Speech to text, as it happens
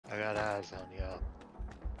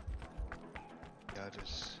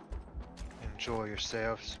Enjoy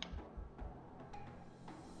yourselves.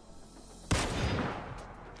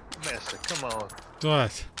 Mister, come on.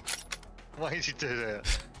 What? Why did you do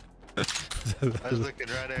that? I was looking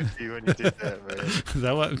right at you when you did that, man.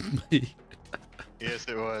 That wasn't me. Yes,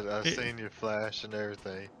 it was. I've seen your flash and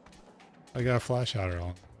everything. I got a flash hider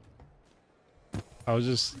on. I was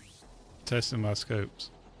just testing my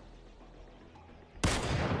scopes.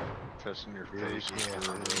 Testing your Really face.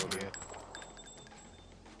 yeah.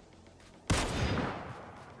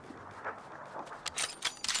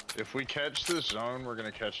 If we catch this zone, we're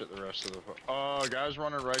gonna catch it the rest of the. Guys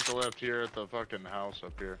running right to left here at the fucking house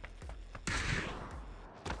up here.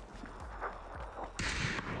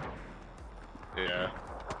 Yeah.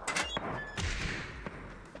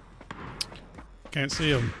 Can't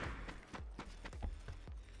see him.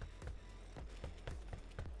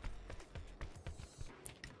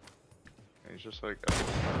 He's just like,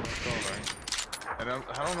 and I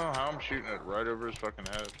don't know how I'm shooting it right over his fucking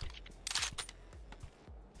head.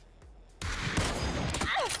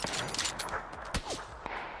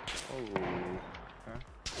 Oh, huh?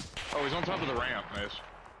 Oh, he's on top of the ramp, miss.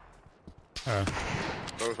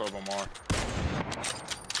 Both of them are.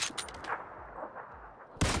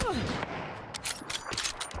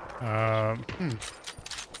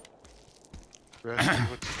 Rusty,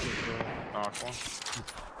 what's the good, Knock one.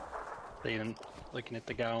 Steven, looking at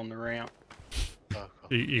the guy on the ramp.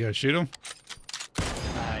 You gotta shoot him?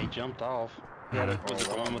 He jumped off. Was it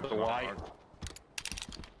the one with the white?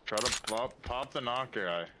 Try to pop the knock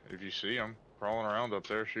guy. If you see him crawling around up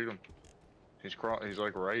there, shoot him. He's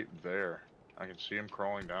like right there. I can see him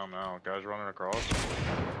crawling down now. Guy's running across.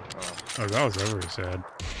 Oh, that was over his head.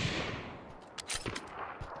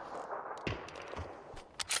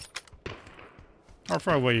 How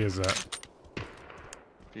far away is that?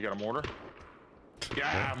 You got a mortar?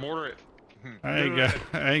 Yeah, mortar it. I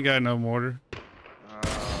ain't got no mortar.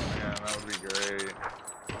 Oh man, that would be great.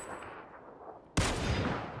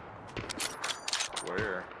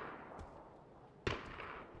 Where?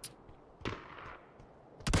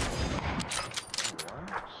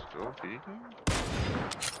 What? Still peeking?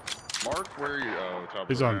 Mark, where are you? Oh, top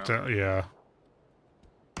He's of on the ramp. yeah.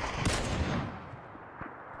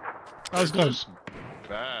 I was going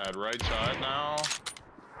Bad. Right side now.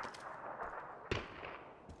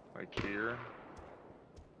 Like here.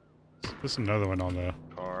 There's another one on the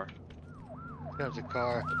Car. There's a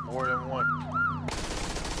car, more than one.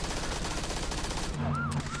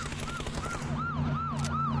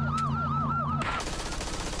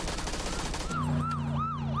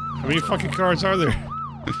 How many fucking cars are there?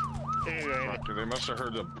 Fuck, dude, they must have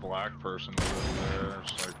heard the black person over there.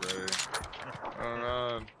 It's like ready. Oh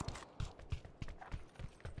god.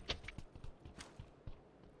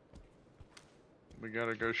 We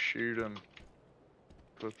gotta go shoot him.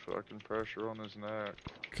 Put fucking pressure on his neck.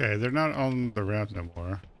 Okay, they're not on the ramp no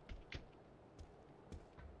more.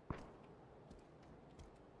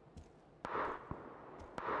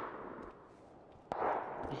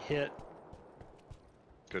 He hit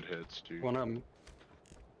Good hits, dude. one of them.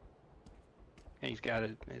 He's got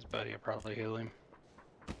it. His buddy will probably heal him.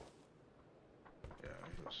 Yeah,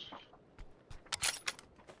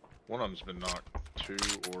 one of them's been knocked 2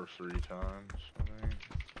 or 3 times, I think.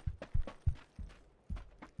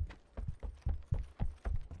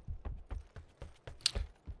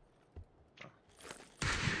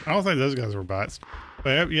 I don't think those guys were bots.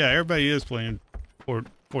 But yeah, everybody is playing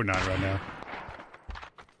Fortnite right now.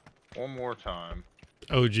 One more time.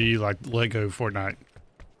 OG, like Lego Fortnite.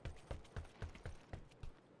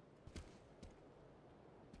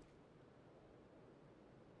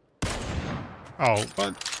 Oh,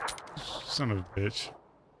 what? Son of a bitch.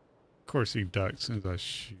 Of course he ducked as soon as I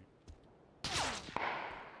shoot. I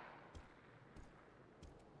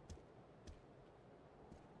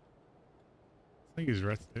think he's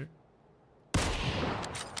right there.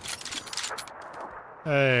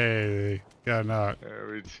 Hey, got knocked.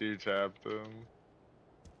 Yeah, we two-tapped him.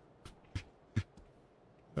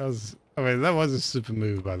 That was, I mean, that was a stupid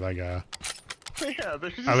move by that guy. Yeah,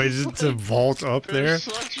 there's I mean, just to vault up there. There's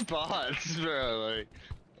such bots, bro. Like,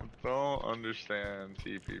 I don't understand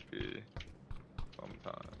TPP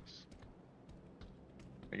sometimes.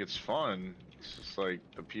 Like, it's fun. It's just like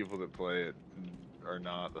the people that play it are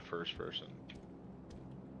not the first person.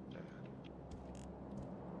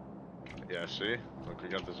 Yeah, see? Look, we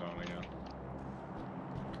got the zone again.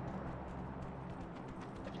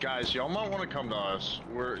 Guys, y'all might want to come to us.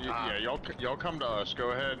 Yeah, y'all come to us.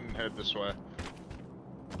 Go ahead and head this way.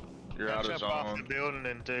 You're out of Jump off zone. the building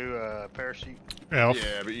and do a parachute. Elf.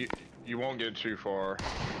 Yeah, but you won't get too far.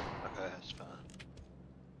 Okay, that's fine.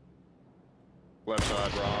 Left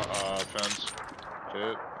side, fence.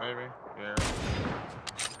 Hit, maybe? Yeah.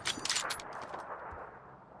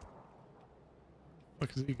 Where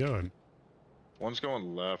is he going? One's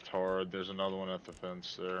going left hard. There's another one at the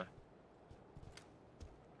fence there.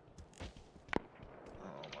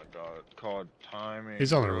 Oh my god. Called timing.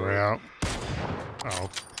 He's on the route. Oh.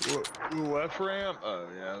 Left ramp? Oh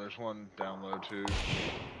yeah, there's one down low too.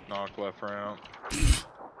 Knock left ramp.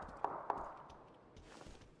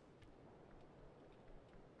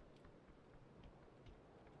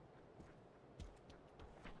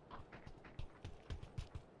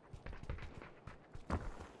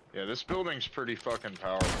 Yeah, this building's pretty fucking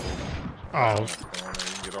powerful. Oh. You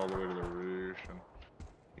can get all the way to the roof, and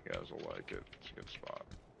you guys will like it. It's a good spot.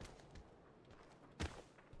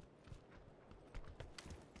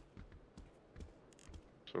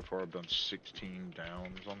 So far, I've done 16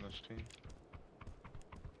 downs on this team.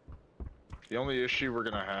 The only issue we're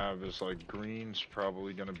gonna have is like green's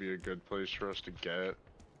probably gonna be a good place for us to get,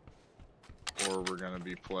 or we're gonna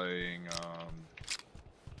be playing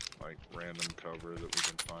like random cover that we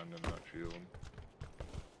can find in that field.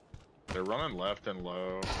 They're running left and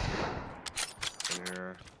low.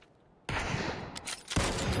 Here.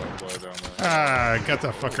 Left low down there. Ah, got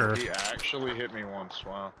that fucker. He actually hit me once.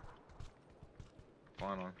 Wow.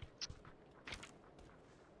 Finally.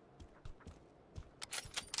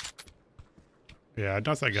 Yeah, I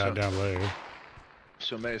knocked that guy down low.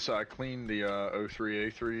 So Mesa, I cleaned the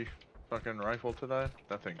 03A3 fucking rifle today.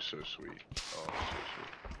 That thing's so sweet. Oh, it's so sweet.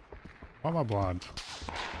 Why am I blind?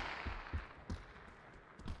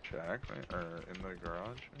 Jack, or in the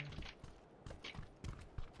garage?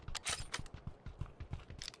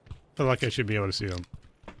 I feel like I should be able to see him.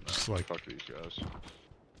 Just like, Fuck these guys.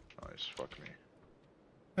 Nice, fuck me.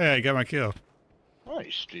 hey, I got my kill.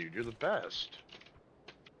 Nice, dude, you're the best.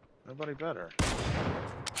 Nobody better.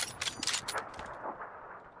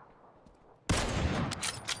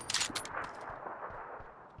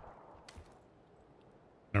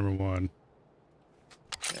 Number one.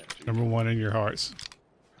 Yeah, dude. Number one in your hearts.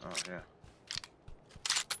 Oh, yeah.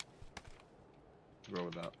 Go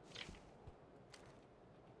with that.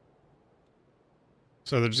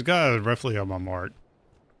 So there's a guy roughly on my mark.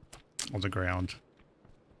 On the ground.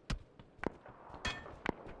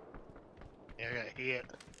 Yeah, I got hit.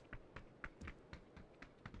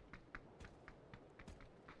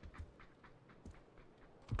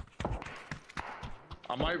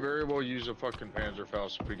 I might very well use a fucking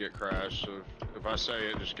Panzerfaust if we get crashed, so if I say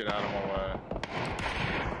it, just get out of my way.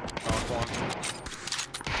 Knock one.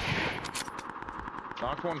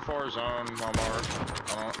 Knock one far zone, my mark.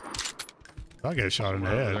 I get shot in the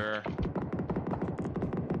head. There.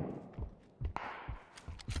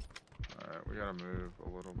 Alright, we gotta move a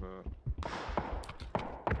little bit.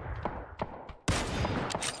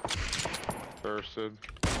 Thirsted.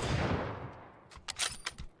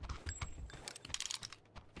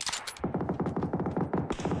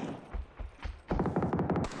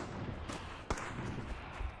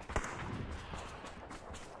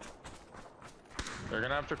 They're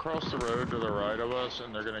gonna have to cross the road to the right of us,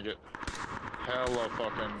 and they're gonna get hella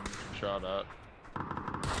fucking shot at.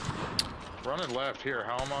 Running left here.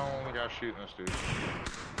 How am I the only guy shooting this dude?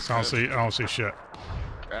 So I don't see shit.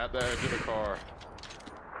 At the edge of the car.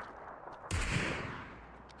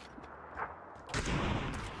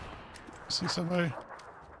 See somebody?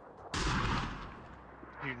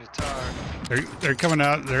 Shooting the tire. They're coming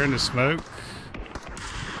out. They're in the smoke.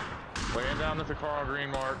 Laying down at the car on green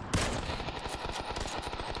mark.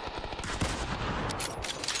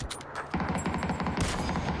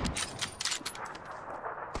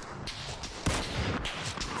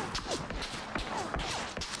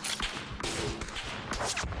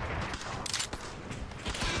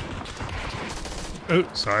 Oh,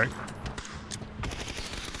 sorry.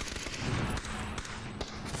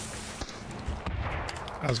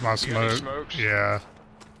 That was my smoke. Smokes? Yeah.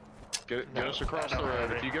 Get us across the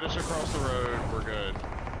road. If you get us across the road, we're good.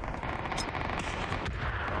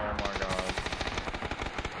 Oh my god.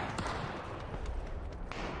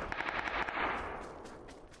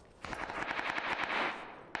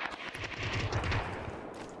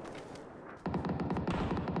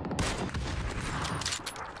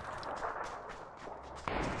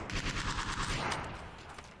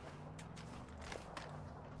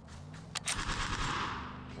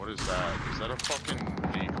 What is that? Is that a fucking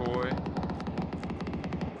decoy?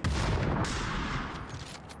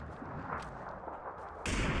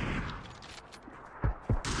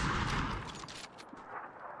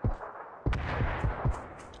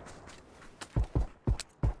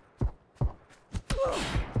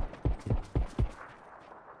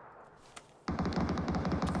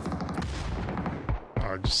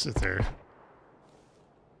 hard. Just sit there.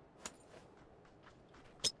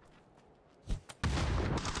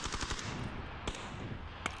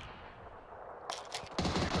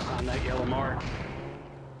 On that yellow mark.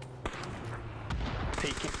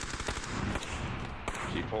 Peeking.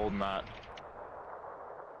 Keep holding that.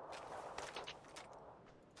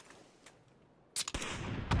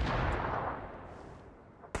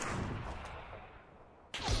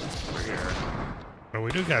 Over here. But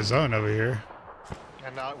we do got zone over here. I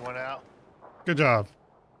knocked one out. Good job.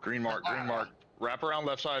 Green mark, green mark. Wrap around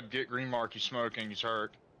left side, get green mark. He's smoking, he's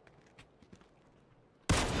hurt.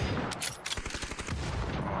 Oh,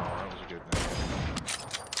 that was a good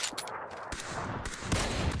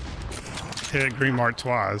name. Hit green mark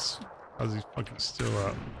twice. How's he fucking still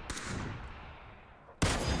up?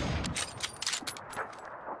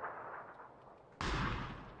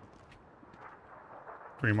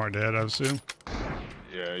 Green mark dead, I assume.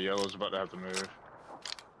 Yeah, yellow's about to have to move.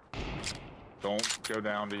 Don't go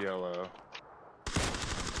down to yellow.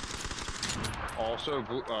 Also,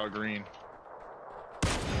 green.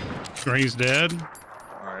 Green's dead.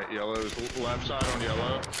 Alright, yellow's left side on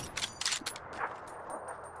yellow.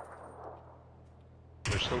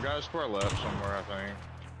 There's still guys to our left somewhere, I think.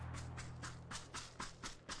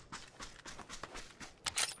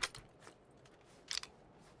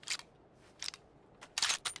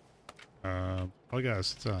 I got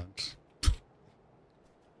stuns.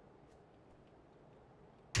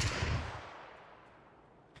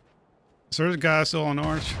 Is there a guy still on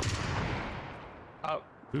orange? Oh,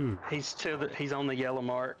 Ooh. he's on the yellow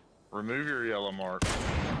mark. Remove your yellow mark.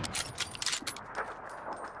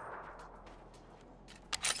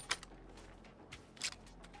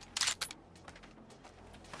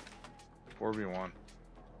 4v1.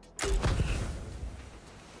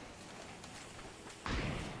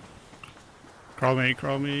 Crawl me,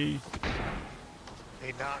 crawl me.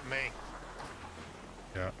 He knocked me.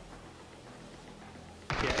 Yeah.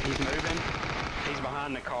 Yeah, he's moving. He's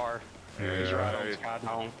behind the car. Yeah. He's right on side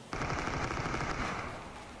home.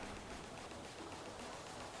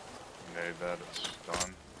 Made that, it's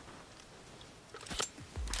done.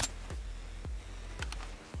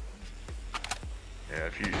 Yeah,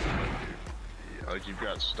 if you like, you've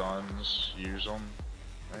got stuns, use them.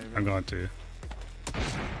 Maybe. I'm going to.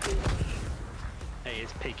 Hey,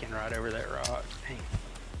 it's peeking right over that rock. Dang.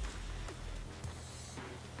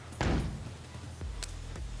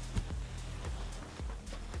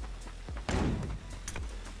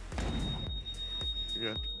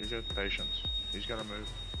 You're good. You're good. Patience. He's gotta move.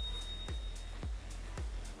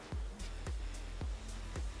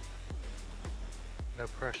 No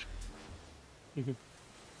pressure.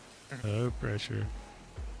 No pressure.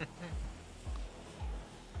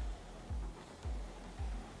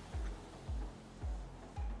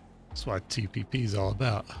 That's what TPP is all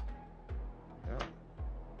about. Yeah.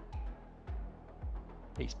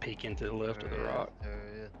 He's peeking to the left of the rock.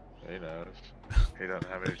 He knows. He doesn't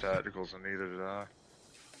have any tacticals, and neither did I.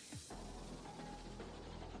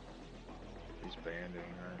 He's banding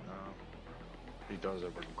right now. He does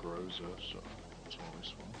ever grows us, so it's always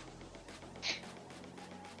fun.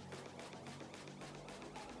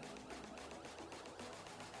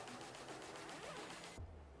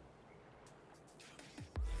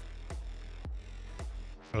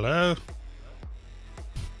 Hello?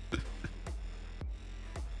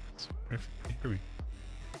 Hear me.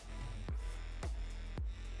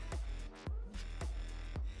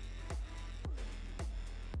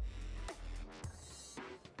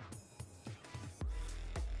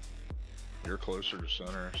 You're closer to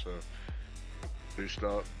center, so boost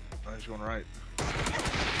up. Oh, he's going right.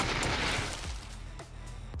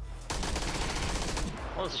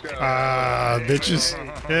 Let's go. Ah, bitches.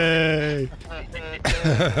 Yay.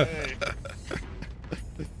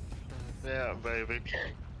 Yeah, baby.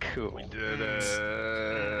 Cool. We did it.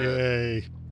 Yay.